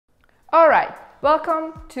All right,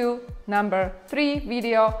 welcome to number 3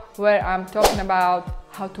 video where I'm talking about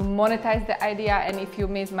how to monetize the idea. And if you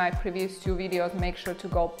missed my previous 2 videos, make sure to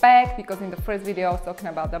go back, because in the first video I was talking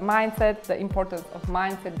about the mindset, the importance of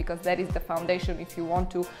mindset, because that is the foundation if you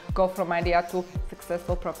want to go from idea to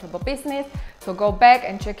successful, profitable business. So go back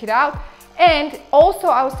and check it out. And also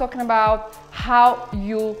I was talking about how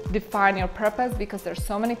you define your purpose, because there's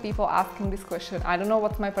so many people asking this question. I don't know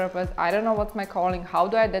what's my purpose. I don't know what's my calling. How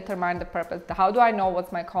do I determine the purpose? How do I know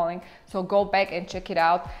what's my calling? So go back and check it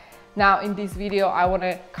out. Now in this video, I want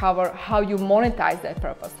to cover how you monetize that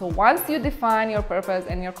purpose. So once you define your purpose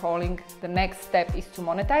and your calling, the next step is to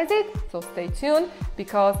monetize it. So stay tuned,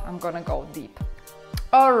 because I'm going to go deep.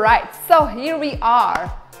 All right, so here we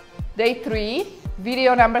are, day 3.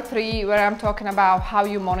 Video number 3, where I'm talking about how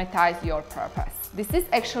you monetize your purpose. This is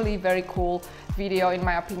actually a very cool video in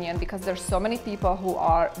my opinion, because there's so many people who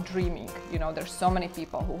are dreaming. You know, there's so many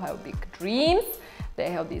people who have big dreams,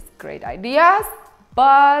 they have these great ideas,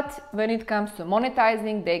 but when it comes to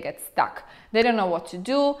monetizing, they get stuck. They don't know what to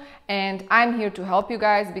do, and I'm here to help you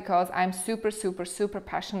guys, because I'm super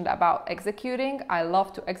passionate about executing. I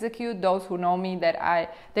love to execute. Those who know me,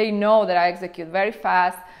 they know that I execute very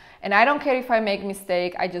fast. And I don't care if I make a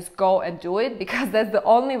mistake, I just go and do it, because that's the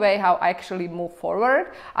only way how I actually move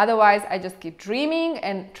forward. Otherwise, I just keep dreaming,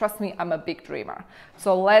 and trust me, I'm a big dreamer.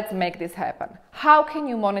 So let's make this happen. How can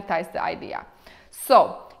you monetize the idea?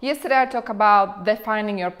 So yesterday I talked about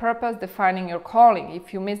defining your purpose, defining your calling.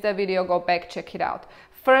 If you missed that video, go back, check it out.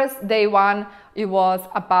 First, day 1, it was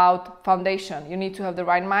about foundation. You need to have the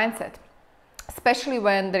right mindset. Especially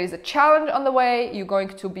when there is a challenge on the way, you're going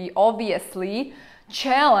to be obviously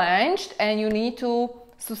challenged, and you need to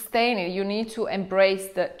sustain it. You need to embrace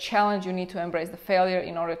the challenge, you need to embrace the failure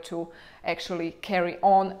in order to actually carry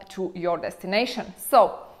on to your destination.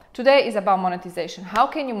 So today is about monetization. How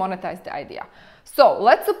can you monetize the idea? So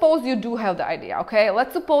let's suppose you do have the idea, okay?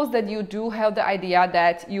 Let's suppose that you do have the idea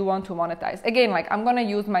that you want to monetize. Again, like, I'm gonna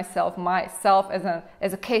use myself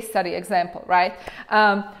as a case study example, right?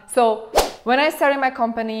 So when I started my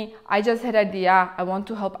company, I just had idea, I want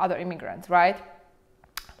to help other immigrants, right?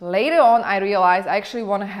 Later on, I realized I actually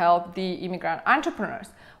want to help the immigrant entrepreneurs.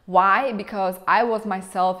 Why? Because I was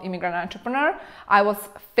myself immigrant entrepreneur. I was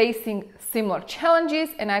facing similar challenges,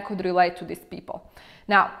 and I could relate to these people.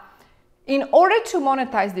 Now, in order to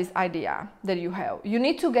monetize this idea that you have, you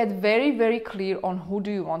need to get very clear on who do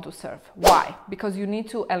you want to serve. Why? Because you need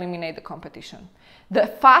to eliminate the competition. The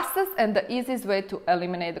fastest and the easiest way to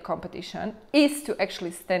eliminate the competition is to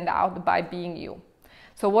actually stand out by being you.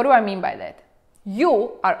 So what do I mean by that?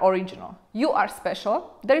 You are original, you are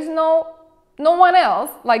special. There is no one else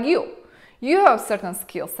like you. You have a certain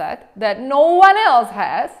skill set that no one else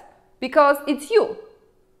has, because it's you,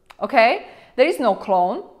 okay? There is no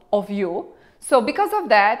clone of you. So because of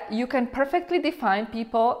that, you can perfectly define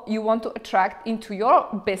people you want to attract into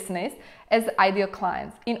your business as ideal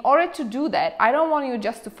clients. In order to do that, I don't want you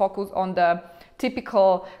just to focus on the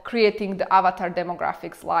typical creating the avatar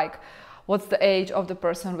demographics, like what's the age of the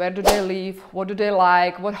person, where do they live, what do they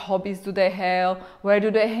like, what hobbies do they have, where do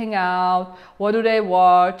they hang out, what do they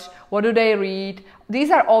watch, what do they read. These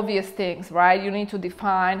are obvious things, right? You need to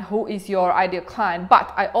define who is your ideal client.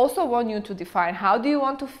 But I also want you to define how do you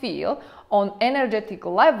want to feel on energetic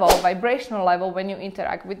level, vibrational level, when you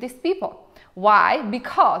interact with these people. Why?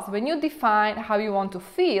 Because when you define how you want to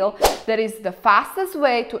feel, that is the fastest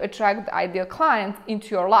way to attract the ideal clients into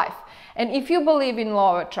your life. And if you believe in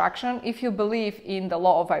law of attraction, if you believe in the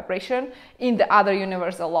law of vibration, in the other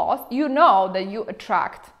universal laws, you know that you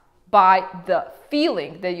attract by the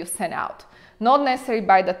feeling that you send out, not necessarily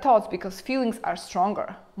by the thoughts, because feelings are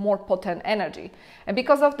stronger, more potent energy. And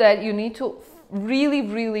because of that, you need to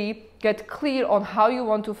really get clear on how you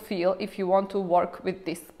want to feel if you want to work with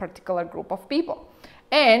this particular group of people.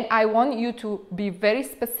 And I want you to be very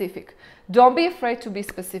specific. Don't be afraid to be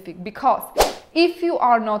specific, because if you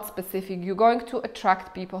are not specific, you're going to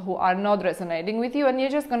attract people who are not resonating with you, and you're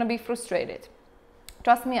just going to be frustrated.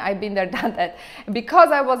 Trust me, I've been there, done that.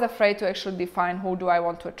 Because I was afraid to actually define who do I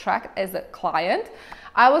want to attract as a client,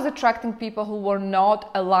 I was attracting people who were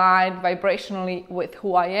not aligned vibrationally with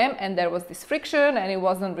who I am, and there was this friction, and it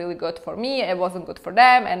wasn't really good for me, it wasn't good for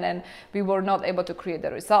them, and then we were not able to create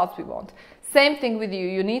the results we want. Same thing with you.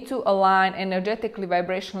 You need to align energetically,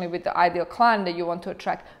 vibrationally with the ideal client that you want to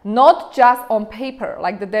attract. Not just on paper,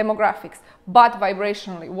 like the demographics, but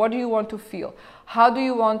vibrationally. What do you want to feel? How do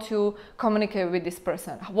you want to communicate with this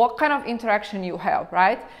person? What kind of interaction you have,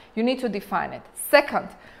 right? You need to define it. Second,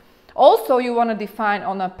 Also, you want to define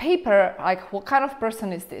on a paper, like what kind of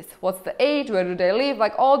person is this? What's the age? Where do they live?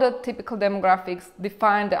 Like all the typical demographics,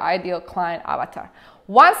 define the ideal client avatar.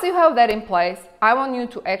 Once you have that in place, I want you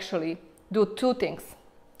to actually do two things.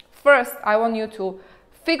 First, I want you to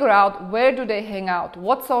figure out where do they hang out,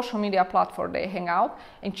 what social media platform they hang out,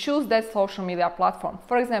 and choose that social media platform.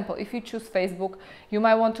 For example, if you choose Facebook, you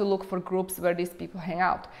might want to look for groups where these people hang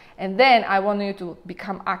out. And then I want you to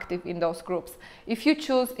become active in those groups. If you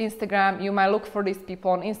choose Instagram, you might look for these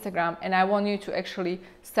people on Instagram, and I want you to actually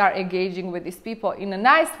start engaging with these people in a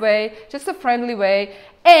nice way, just a friendly way.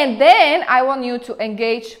 And then I want you to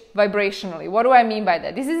engage vibrationally. What do I mean by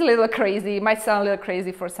that? This is a little crazy. It might sound a little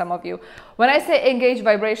crazy for some of you. When I say engage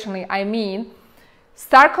vibrationally, I mean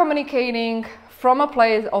start communicating from a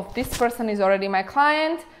place of this person is already my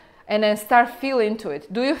client, and then start feel into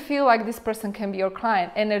it. Do you feel like this person can be your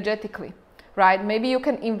client energetically? Right? Maybe you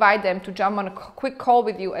can invite them to jump on a quick call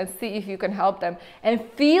with you and see if you can help them, and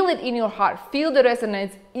feel it in your heart. Feel the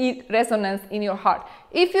resonance in your heart.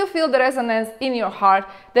 If you feel the resonance in your heart,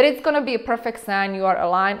 then it's going to be a perfect sign you are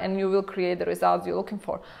aligned and you will create the results you're looking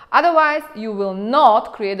for. Otherwise, you will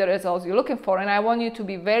not create the results you're looking for. And I want you to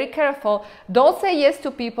be very careful. Don't say yes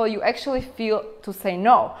to people you actually feel to say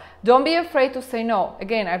no. Don't be afraid to say no.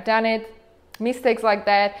 Again, I've done it. Mistakes like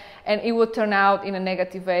that, and it would turn out in a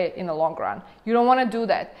negative way in the long run. You don't want to do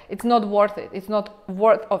that. It's not worth it. It's not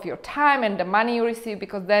worth of your time and the money you receive,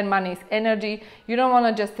 because then money is energy. You don't want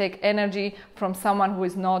to just take energy from someone who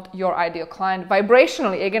is not your ideal client.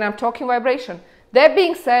 Vibrationally, again, I'm talking vibration. That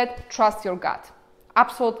being said, trust your gut.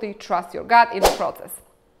 Absolutely trust your gut in the process.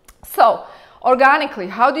 So, organically,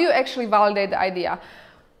 how do you actually validate the idea?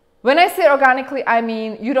 When I say organically, I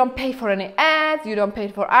mean you don't pay for any ads, you don't pay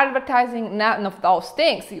for advertising, none of those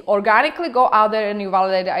things. You organically go out there and you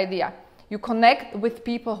validate the idea. You connect with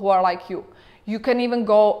people who are like you. You can even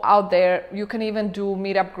go out there, you can even do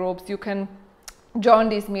meetup groups, you can join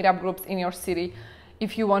these meetup groups in your city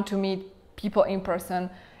if you want to meet people in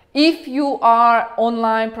person. If you are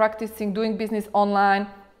online practicing, doing business online,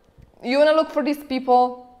 you want to look for these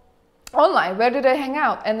people online. Where do they hang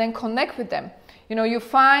out? And then connect with them. You know, you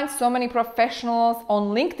find so many professionals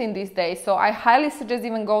on LinkedIn these days, so I highly suggest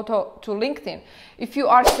even go to LinkedIn. If you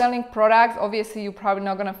are selling products, obviously you're probably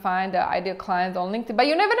not going to find the ideal clients on LinkedIn, but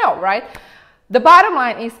you never know, right? The bottom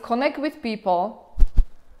line is connect with people,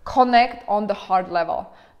 connect on the heart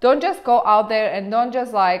level. Don't just go out there and don't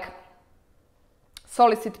just like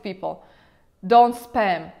solicit people. Don't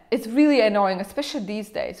spam. It's really annoying, especially these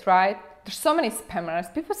days, right? There's so many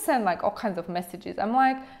spammers. People send like all kinds of messages. I'm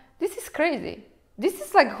like, this is crazy. This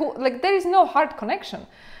is like, there is no heart connection.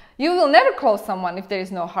 You will never close someone if there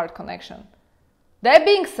is no heart connection. That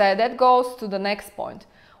being said, that goes to the next point.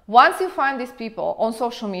 Once you find these people on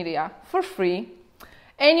social media for free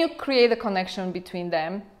and you create a connection between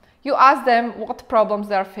them, you ask them what problems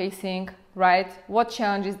they are facing, right? What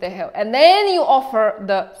challenges they have. And then you offer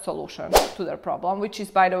the solution to their problem, which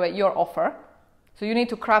is, by the way, your offer. So you need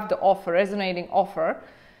to craft the offer, resonating offer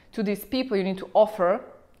to these people. You need to offer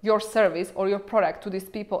your service or your product to these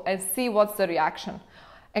people and see what's the reaction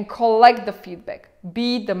and collect the feedback.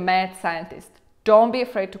 Be the mad scientist. Don't be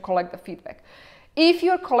afraid to collect the feedback. If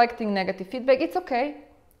you're collecting negative feedback, it's okay.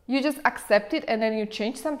 You just accept it and then you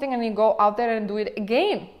change something and you go out there and do it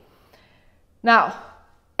again. Now,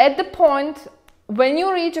 at the point, when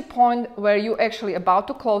you reach a point where you're actually about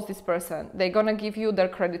to close this person, they're gonna give you their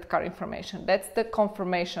credit card information. That's the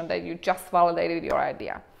confirmation that you just validated your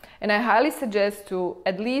idea. And I highly suggest to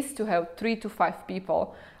at least to have 3 to 5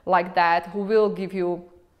 people like that who will give you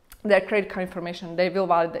their credit card information. They will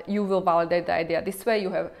validate, you will validate the idea. This way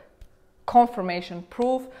you have confirmation,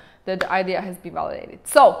 proof that the idea has been validated.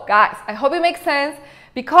 So guys, I hope it makes sense,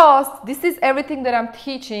 because this is everything that I'm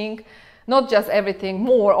teaching. Not just everything,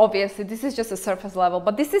 more obviously. This is just a surface level,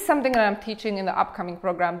 but this is something that I'm teaching in the upcoming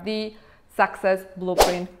program, the Success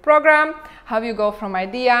Blueprint program. How you go from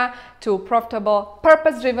idea to profitable,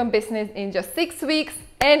 purpose-driven business in just 6 weeks.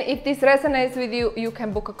 And if this resonates with you, you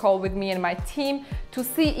can book a call with me and my team to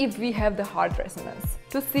see if we have the heart resonance,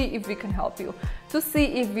 to see if we can help you, to see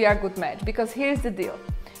if we are a good match. Because here's the deal.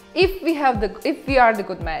 If we are the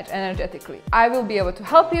good match energetically, I will be able to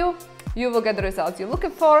help you. You will get the results you're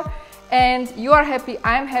looking for, and you are happy,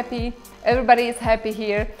 I'm happy, everybody is happy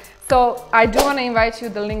here. So I do want to invite you,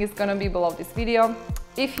 the link is going to be below this video.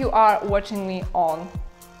 If you are watching me on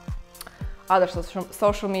other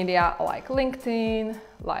social media like LinkedIn,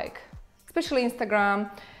 like especially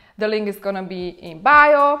Instagram, the link is going to be in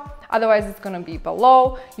bio. Otherwise, it's going to be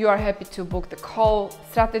below. You are happy to book the call,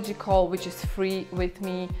 strategy call, which is free with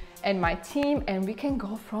me and my team, and we can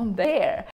go from there.